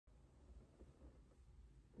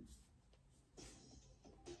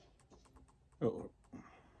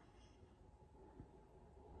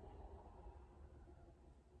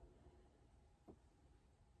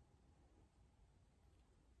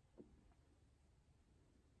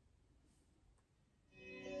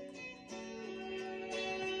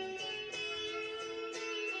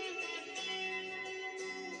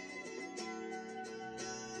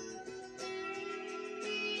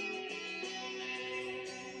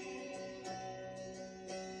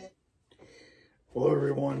Hello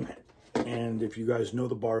everyone, and if you guys know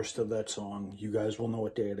the bars to that song, you guys will know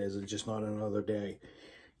what day it is. It's just not another day.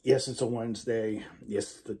 Yes, it's a Wednesday.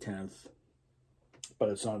 Yes, it's the 10th, but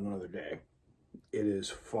it's not another day. It is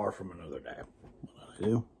far from another day. What I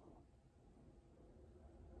do?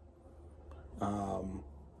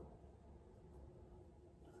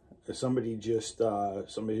 Somebody just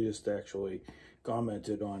actually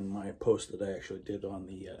commented on my post that I actually did on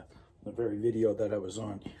the very video that I was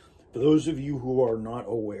on. For those of you who are not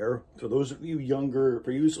aware, for those of you younger,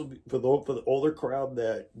 for the older crowd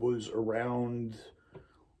that was around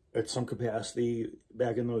at some capacity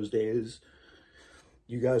back in those days,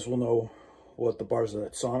 you guys will know what the bars of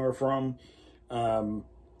that song are from.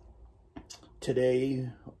 Today,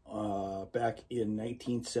 back in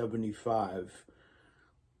 1975,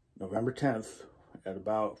 November 10th, at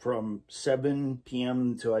about from 7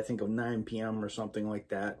 p.m. to I think of 9 p.m. or something like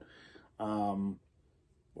that,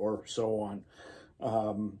 or so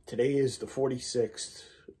on. Today is the 46th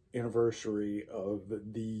anniversary of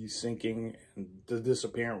the sinking and the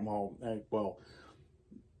disappearance,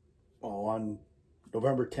 on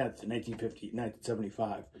November 10th,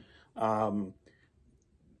 1975,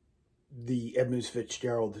 the Edmund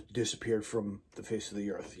Fitzgerald disappeared from the face of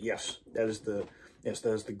the earth. Yes, that is the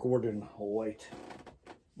Gordon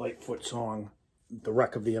Lightfoot song, The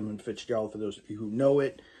Wreck of the Edmund Fitzgerald, for those of you who know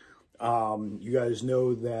it. You guys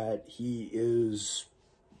know that he is,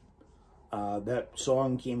 that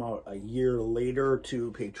song came out a year later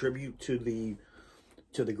to pay tribute to the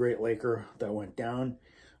Great Laker that went down.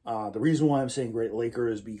 The reason why I'm saying Great Laker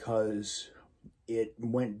is because it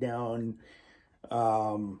went down at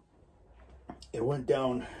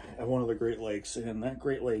one of the Great Lakes, and that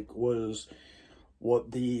Great Lake was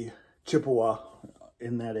what the Chippewa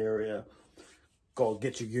in that area called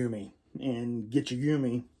Gitchi. And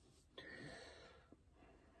Gitchi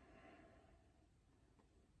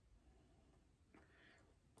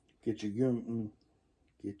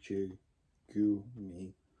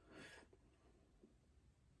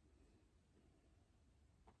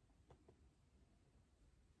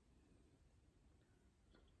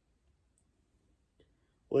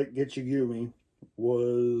Lake Gitchi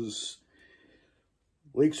was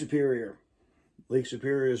Lake Superior. Lake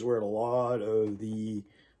Superior is where a lot of the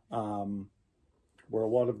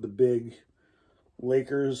big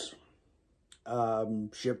Lakers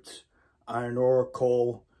shipped iron ore,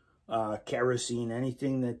 coal, kerosene,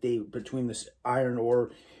 anything that they, between this iron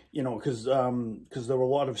ore, you know, because there were a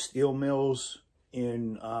lot of steel mills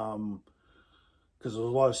in, because there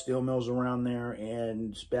was a lot of steel mills around there,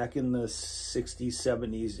 and back in the 60s,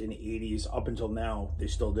 70s, and 80s, up until now, they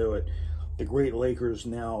still do it. The Great Lakers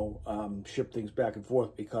now ship things back and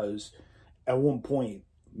forth because at one point,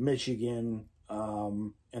 Michigan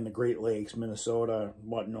and the Great Lakes, Minnesota,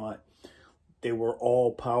 whatnot, they were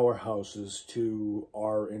all powerhouses to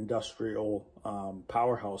our industrial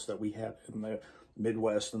powerhouse that we had in the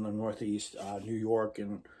Midwest and the Northeast, New York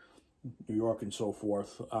and so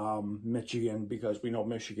forth. Michigan, because we know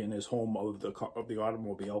Michigan is home of the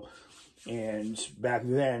automobile, and back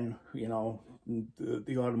then, you know,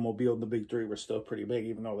 the automobile and the big three were still pretty big,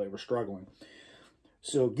 even though they were struggling.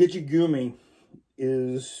 So Gitchi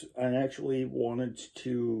is, I actually wanted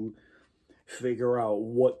to figure out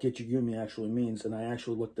what Gitchi actually means, and I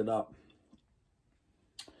actually looked it up.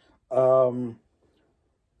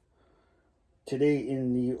 Today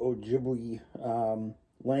in the Ojibwe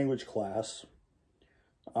language class,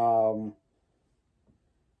 you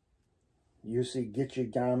see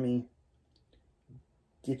Gitchigami,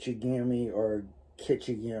 or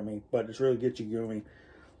Kitchigami, but it's really Gitchi.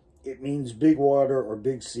 It means big water or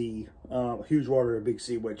big sea, huge water or big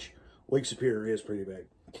sea, which Lake Superior is pretty big.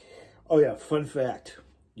 Oh yeah, fun fact.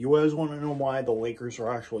 You guys want to know why the Lakers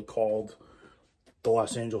are actually called the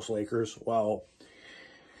Los Angeles Lakers? Well,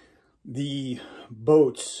 the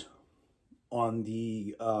boats on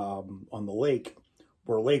the lake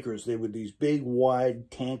were Lakers. They were these big,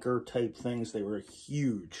 wide tanker type things. They were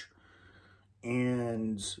huge.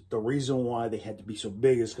 And the reason why they had to be so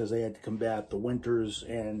big is because they had to combat the winters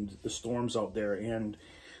and the storms out there. And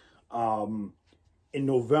in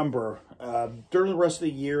November, during the rest of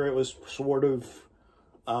the year, it was sort of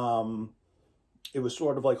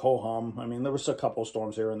like ho-hum. I mean, there was a couple of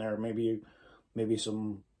storms here and there, maybe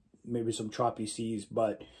some choppy seas,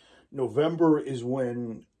 but November is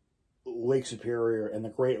when Lake Superior and the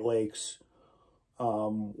Great Lakes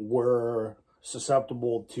were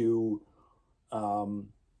susceptible to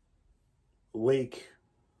lake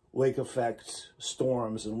effect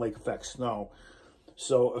storms and lake effect snow.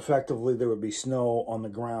 So effectively there would be snow on the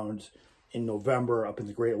ground in November up in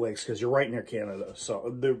the Great Lakes, because you're right near Canada.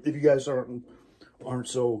 So if you guys aren't aren't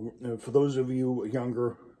so, for those of you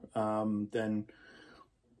younger, and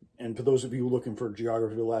for those of you looking for a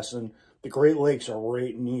geography lesson, the Great Lakes are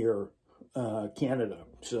right near Canada,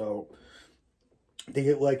 so they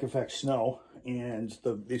get lake effect snow, and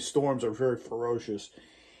the storms are very ferocious.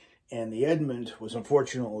 And the Edmund was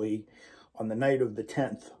unfortunately, on the night of the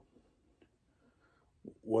 10th,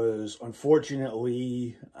 was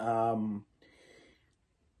unfortunately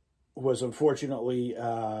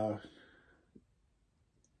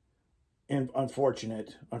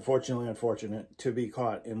unfortunate to be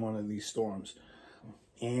caught in one of these storms.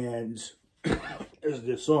 And as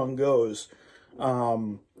the song goes,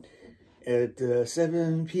 at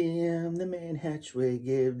 7 p.m. the main hatchway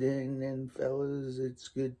gave in, and fellas, it's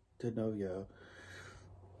good to know ya.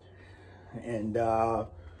 And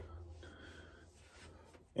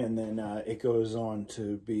then it goes on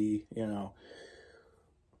to be, you know,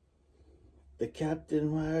 the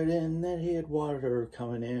captain wired in that he had water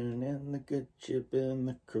coming in, and the good ship and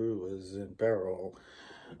the crew was in peril.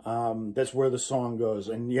 That's where the song goes.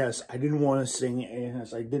 And yes, I didn't want to sing it.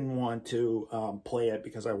 Yes, I didn't want to play it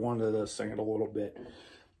because I wanted to sing it a little bit.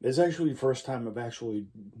 It's actually the first time I've actually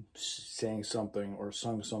sang something or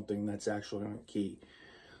sung something that's actually on key.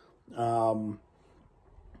 The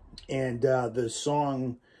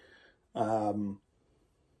song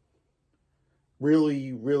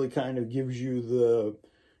really kind of gives you the,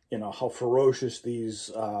 you know, how ferocious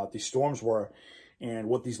these storms were and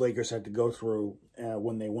what these Lakers had to go through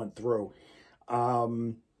when they went through.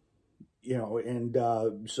 You know, and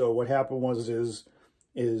so what happened was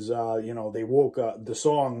you know, they woke up. The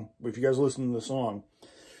song, if you guys listen to the song,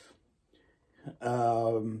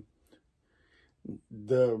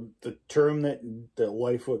 the term that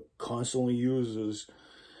Lightfoot constantly uses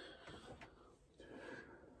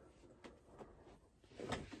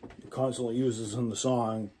in the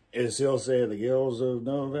song is, he'll say the gales of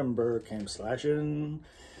November came slashing,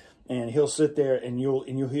 and he'll sit there and you'll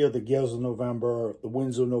hear the gales of November, the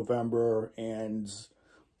winds of November, and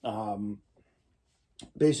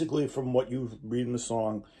basically from what you read in the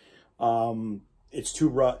song, it's too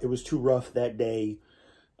rough. It was too rough that day.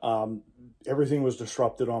 Everything was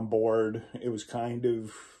disrupted on board. It was kind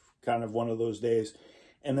of one of those days.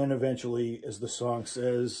 And then eventually, as the song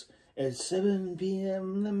says, at 7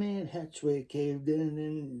 p.m. the main hatchway caved in,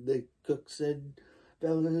 and the cook said,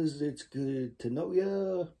 fellas, it's good to know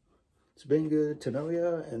ya. It's been good to know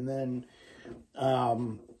ya. And then,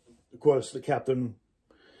 of course, the captain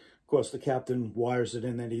wires it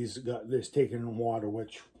in that he's got this taken in water,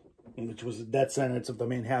 which was the death sentence of the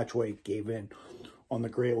main hatchway gave in on the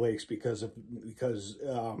Great Lakes because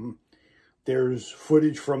there's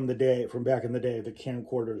footage from back in the day, the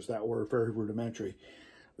camcorders that were very rudimentary.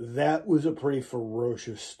 That was a pretty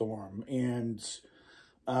ferocious storm, and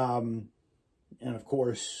of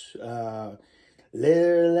course,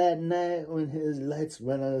 later that night when his lights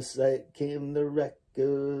went out of sight came the wreck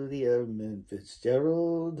of the Edmund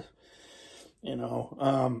Fitzgerald. You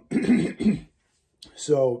know,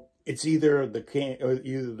 so it's either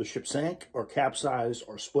the ship sank or capsized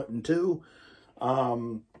or split in two.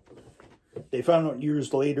 They found out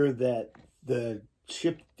years later that the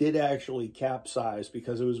ship did actually capsize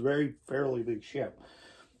because it was a fairly big ship.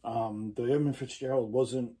 The Edmund Fitzgerald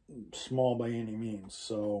wasn't small by any means.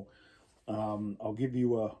 So I'll give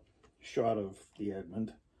you a shot of the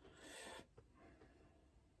Edmund.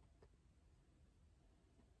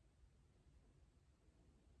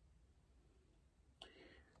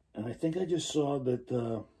 And I think I just saw that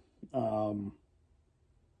the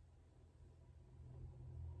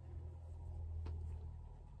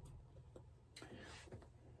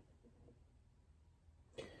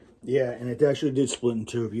yeah, and it actually did split in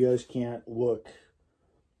two. If you guys can't look,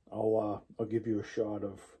 I'll give you a shot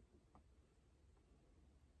of.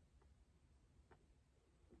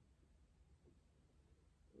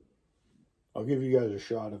 I'll give you guys a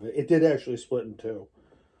shot of it. It did actually split in two.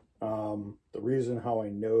 The reason how I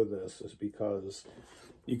know this is because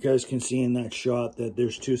you guys can see in that shot that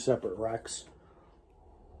there's two separate wrecks.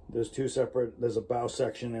 There's a bow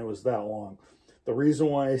section that was that long. The reason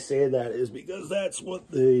why I say that is because that's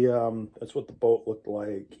what the boat looked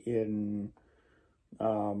like in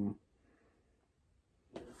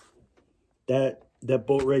that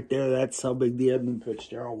boat right there. That's how big the Edmund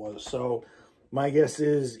Fitzgerald was. So my guess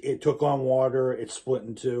is it took on water, it split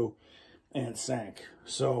in two, and it sank.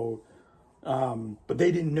 So, but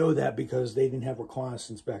they didn't know that because they didn't have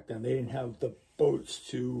reconnaissance back then. They didn't have the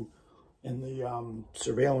boats and the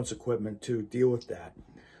surveillance equipment to deal with that.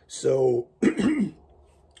 So,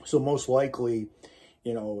 so most likely,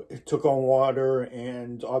 you know, it took on water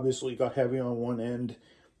and obviously got heavy on one end,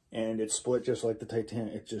 and it split just like the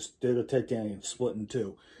Titanic. It just did a Titanic, split in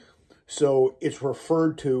two. So it's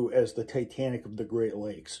referred to as the Titanic of the Great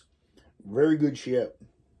Lakes. Very good ship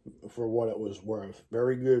for what it was worth.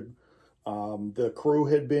 Very good. The crew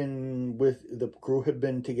had been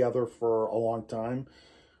together for a long time,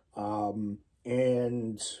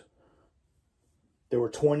 and there were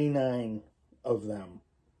 29 of them,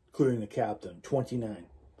 including the captain. 29.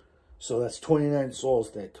 So that's 29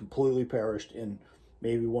 souls that completely perished in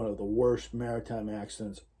maybe one of the worst maritime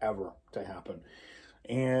accidents ever to happen.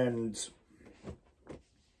 And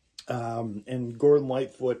Gordon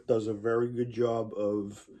Lightfoot does a very good job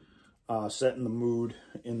of setting the mood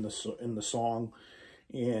in the song,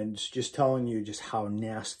 and just telling you just how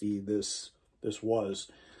nasty this was.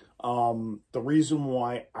 The reason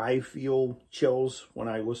why I feel chills when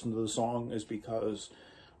I listen to the song is because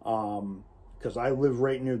I live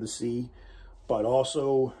right near the sea, but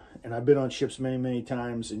also, and I've been on ships many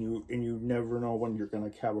times, and you never know when you're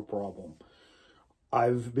going to have a problem.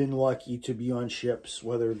 I've been lucky to be on ships,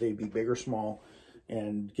 whether they be big or small,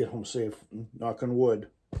 and get home safe. Knock on wood.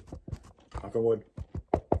 Knock on wood.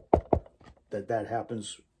 That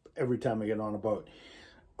happens every time I get on a boat.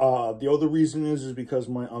 The other reason is because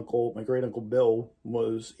my great uncle Bill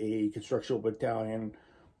was a construction battalion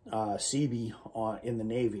Seabee in the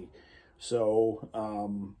Navy. So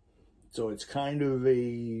it's kind of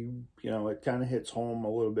it kind of hits home a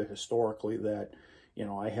little bit historically that,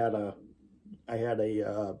 I had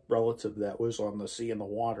a relative that was on the sea and the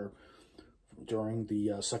water during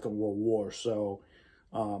the Second World War. So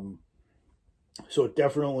it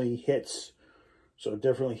definitely hits. So it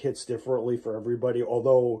definitely hits differently for everybody.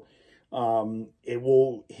 Although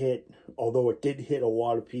it did hit a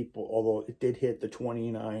lot of people. Although it did hit the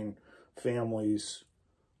 29 families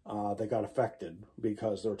that got affected,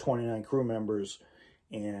 because there were 29 crew members,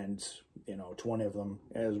 and 20 of them,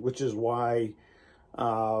 which is why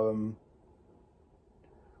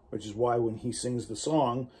when he sings the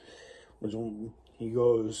song, he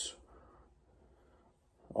goes,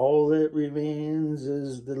 all that remains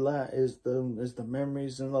is the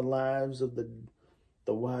memories and the lives of the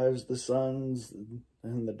wives, the sons,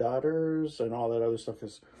 and the daughters, and all that other stuff,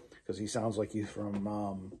 because he sounds like he's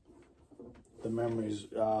from the memories.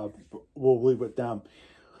 We'll leave it down.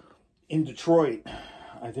 In Detroit,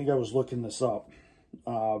 I think I was looking this up.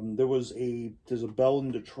 There's a bell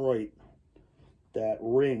in Detroit that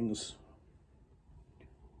rings.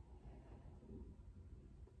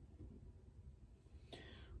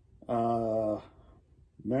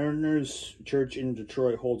 Mariners Church in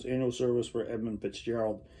Detroit holds annual service for Edmund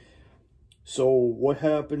Fitzgerald. So what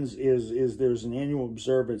happens is there's an annual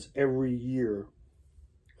observance every year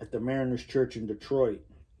at the Mariners Church in Detroit,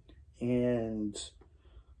 and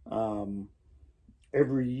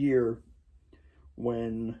every year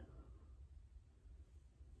and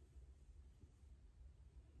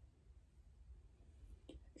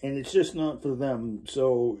it's just not for them.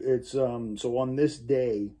 So it's so on this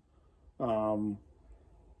day,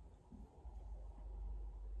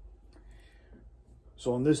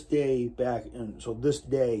 this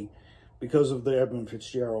day, because of the Edmund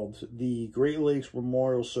Fitzgerald, the Great Lakes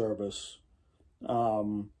Memorial Service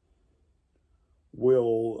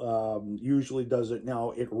will usually does it.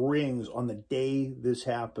 Now it rings on the day this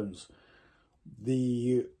happens.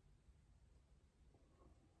 The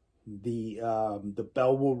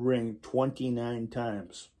bell will ring 29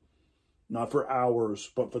 times, not for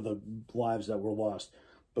hours, but for the lives that were lost.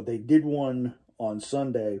 But they did one on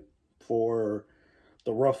Sunday for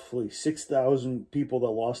the roughly 6,000 people that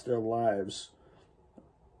lost their lives,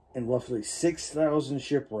 and roughly 6,000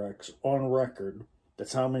 shipwrecks on record.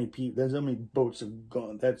 That's how many people. That's how many boats have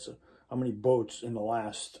gone. That's how many boats in the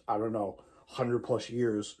last, I don't know, 100+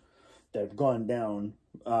 years that have gone down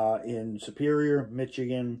in Superior,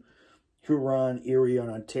 Michigan, Huron, Erie, and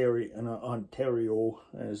Ontario,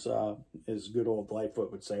 as good old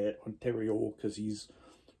Lightfoot would say it, Ontario, because he's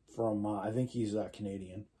from, I think he's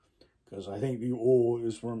Canadian, because I think the O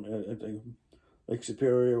is from Lake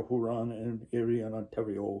Superior, Huron, and Erie, and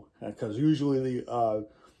Ontario, because usually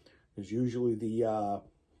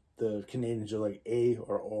the Canadians are like A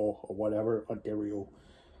or O or whatever, Ontario.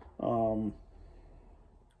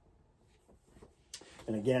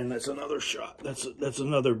 And again, that's another shot. That's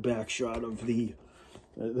another back shot of the.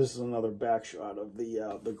 This is another back shot of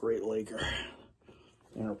the Great Laker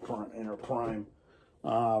in her prime.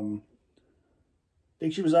 I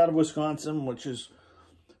think she was out of Wisconsin, which is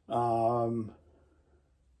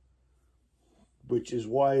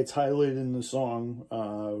why it's highlighted in the song.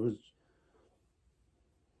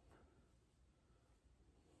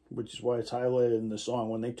 Which is why it's highlighted in the song.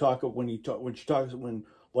 When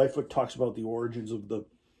Lightfoot talks about the origins of the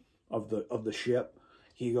ship.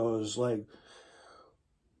 He goes like,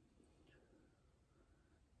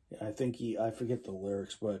 I forget the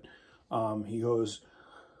lyrics, but he goes,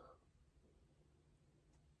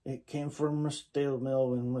 it came from a steel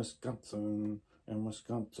mill in Wisconsin, and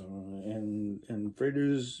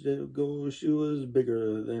freighters go. She was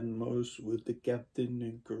bigger than most, with the captain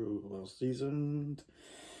and crew well seasoned.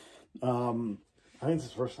 I think this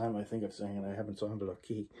is the first time I think I've sang it. I haven't sung it off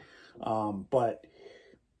key, but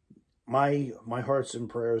my hearts and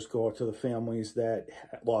prayers go out to the families that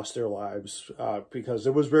lost their lives, because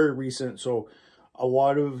it was very recent. So a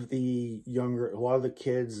lot of the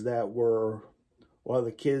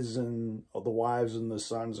kids and the wives and the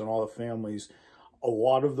sons and all the families, a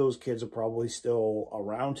lot of those kids are probably still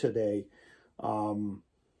around today,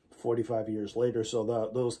 45 years later.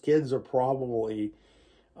 So those kids are probably,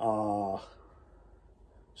 so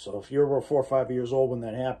if you're about 4 or 5 years old when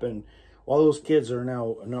that happened, all those kids are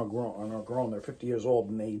now grown. They're 50 years old,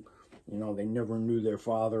 and they never knew their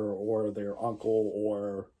father or their uncle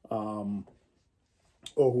or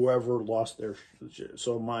whoever lost their shit.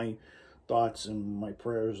 So my thoughts and my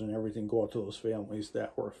prayers and everything go out to those families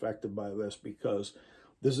that were affected by this, because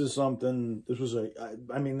this is something,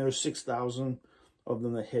 I mean, there's 6,000 of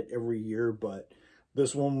them that hit every year, but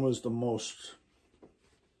this one was the most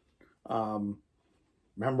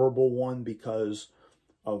memorable one because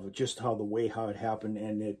of just how it happened,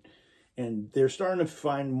 and they're starting to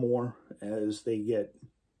find more as they get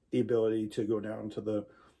the ability to go down to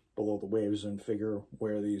below the waves and figure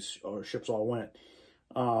where these ships all went.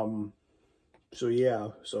 So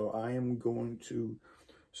yeah, so I am going to,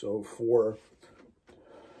 for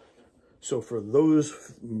those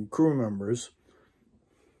crew members,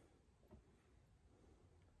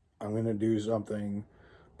 I'm going to do something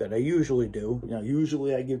that I usually do.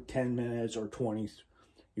 Usually I give 10 minutes or 20.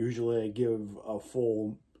 Usually I give a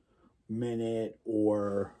full minute,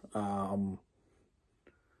 or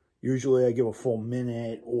usually I give a full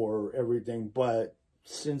minute or everything. But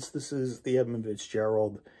since this is the Edmund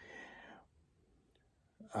Fitzgerald,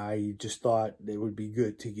 I just thought it would be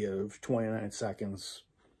good to give 29 seconds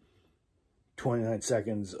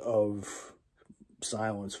of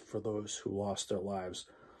silence for those who lost their lives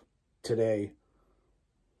today,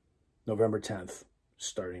 November 10th,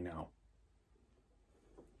 starting now.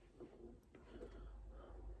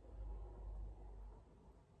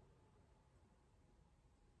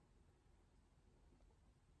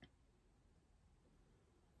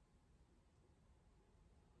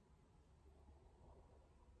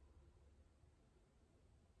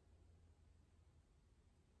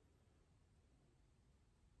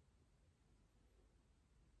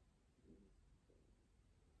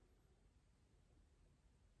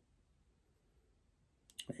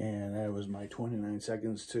 And that was my 29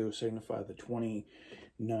 seconds to signify the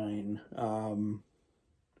 29,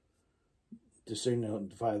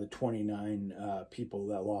 people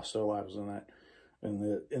that lost their lives in that,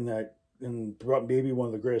 in maybe one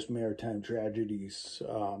of the greatest maritime tragedies.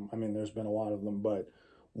 I mean, there's been a lot of them, but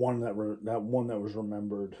one that was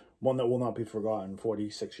remembered, one that will not be forgotten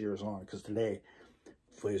 46 years on, because today,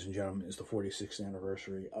 ladies and gentlemen, is the 46th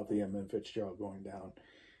anniversary of the Edmund Fitzgerald going down.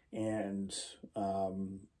 And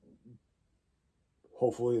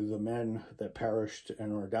hopefully the men that perished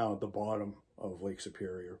and are down at the bottom of Lake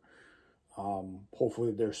Superior,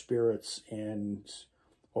 hopefully their spirits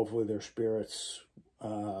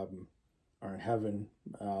are in heaven,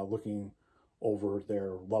 looking over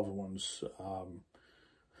their loved ones,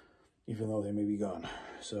 even though they may be gone.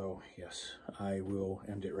 So yes, I will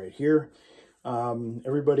end it right here.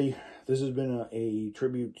 Everybody, this has been a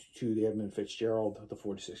tribute to the Edmund Fitzgerald, the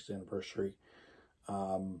 46th anniversary.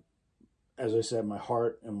 As I said, my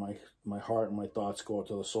heart and my thoughts go out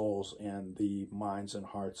to the souls and the minds and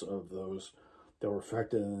hearts of those that were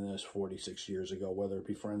affected in this 46 years ago, whether it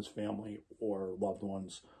be friends, family, or loved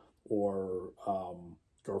ones, or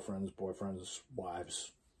girlfriends, boyfriends,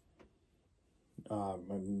 wives,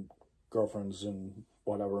 and girlfriends, and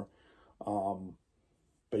whatever.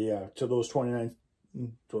 But yeah, to those 29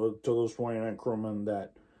 crewmen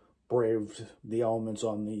that braved the elements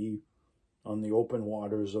on the open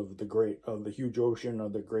waters of the huge ocean,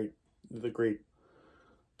 of the great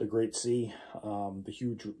sea, the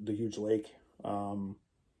huge lake.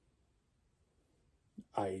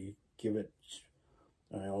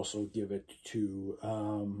 I also give it to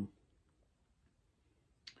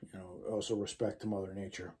also respect to Mother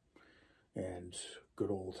Nature and good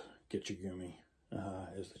old Gitchi Gumi,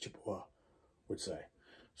 as the Chippewa would say.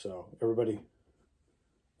 So everybody,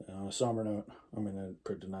 on a somber note, I'm going to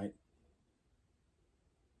put tonight.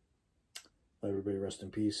 let everybody rest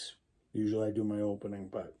in peace. Usually I do my opening,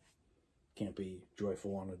 but can't be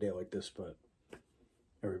joyful on a day like this. But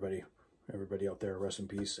everybody out there, rest in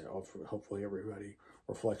peace. Hopefully everybody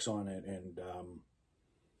reflects on it, and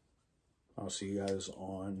I'll see you guys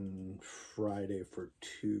on Friday for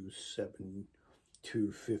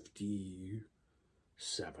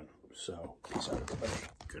 257. So peace out, everybody.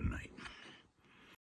 Good night.